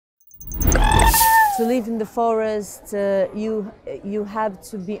To live in the forest, you have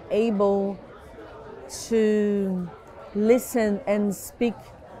to be able to listen and speak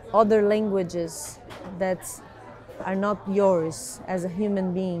other languages that are not yours as a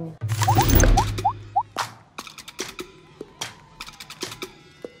human being.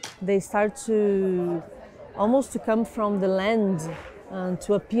 They start to almost to come from the land,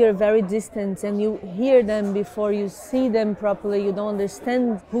 to appear very distant, and you hear them before you see them properly. You don't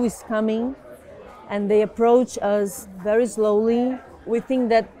understand who is coming, and they approach us very slowly. We think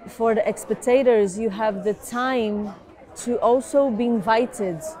that for the spectators, you have the time to also be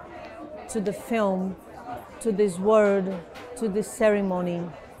invited to the film, to this world, to this ceremony.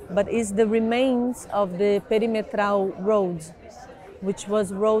 But it's the remains of the perimetral road, which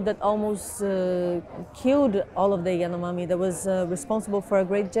was a road that almost killed all of the Yanomami, that was responsible for a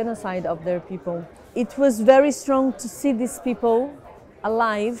great genocide of their people. It was very strong to see these people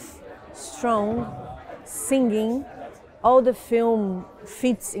alive, strong, singing. All the film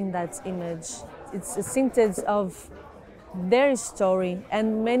fits in that image. It's a synthesis of their story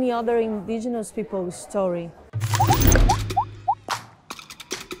and many other indigenous people's story.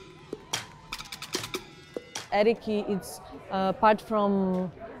 Eryk is apart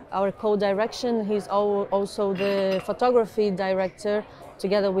from our co-direction, he's also the photography director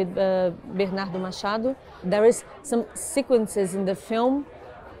together with Bernardo Machado. There is some sequences in the film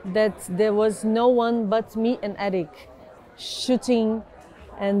that there was no one but me and Eryk shooting,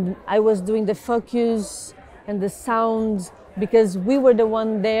 and I was doing the focus and the sound because we were the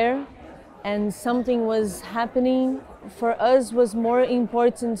one there and something was happening. For us was more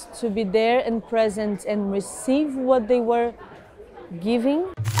important to be there and present and receive what they were giving.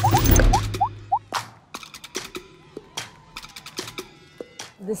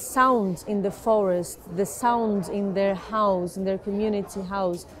 The sound in the forest, the sound in their house, in their community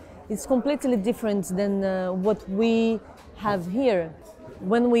house, is completely different than what we have here.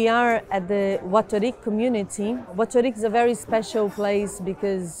 When we are at the Eryk community, Eryk is a very special place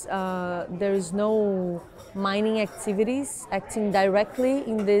because there is no mining activities acting directly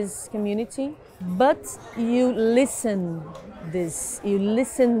in this community, but you listen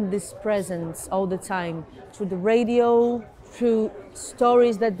this presence all the time through the radio, through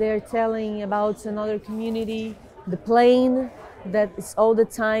stories that they're telling about another community, the plane that is all the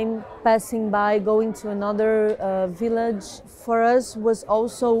time passing by, going to another village. For us was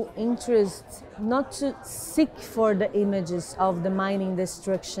also interest not to seek for the images of the mining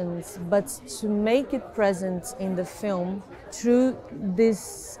destructions, but to make it present in the film through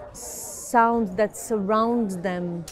this sound that surrounds them.